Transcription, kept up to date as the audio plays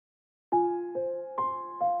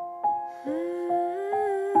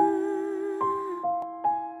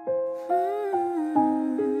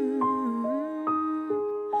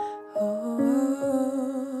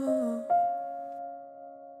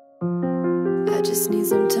I just need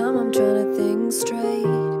some time, I'm trying to think straight.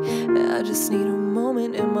 I just need a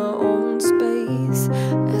moment in my own space.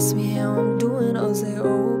 Ask me how I'm doing, I'll say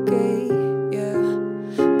okay, yeah.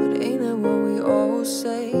 But ain't that what we all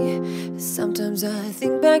say? Sometimes I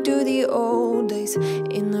think back to the old days,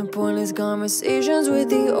 in the pointless conversations with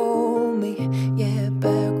the old me. Yeah,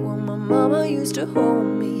 back when my mama used to hold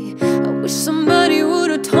me. I wish somebody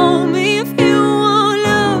would've told me, if you want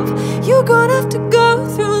love, you're gonna have to go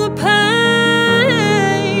through the pain.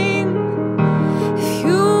 If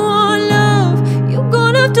you want love, you're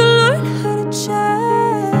gonna have to learn how to change.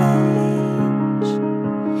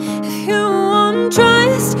 If you want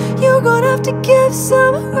trust, you're gonna have to give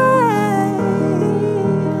some away.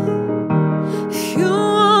 If you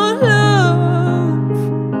want love,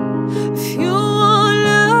 if you want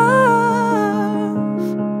love.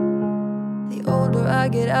 The older I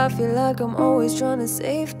get, I feel like I'm always trying to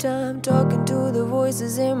save time, talking to the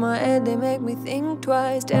voices in my head, they make me think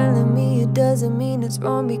twice, telling me it doesn't mean it's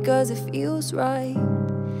wrong because it feels right.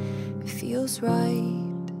 It feels right.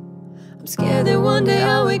 I'm scared that one day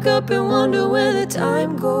I'll wake up and wonder where the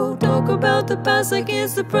time goes. Talk about the past like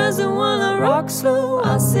it's the present while I rock slow.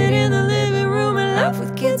 I'll sit in the living room and laugh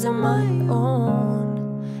with kids of my own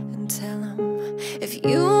and tell them, if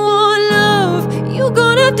you want love, you're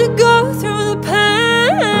gonna have to go through the pain.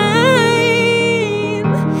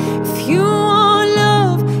 If you want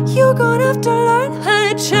love, you're gonna have to learn how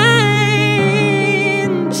to change.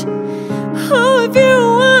 Oh, if you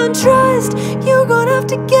want trust, you're gonna have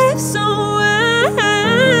to give some away.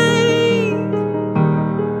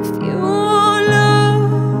 If you want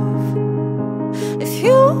love, if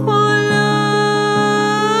you want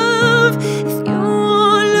love, if you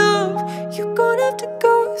want love, you're gonna have to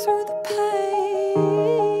go through the pain.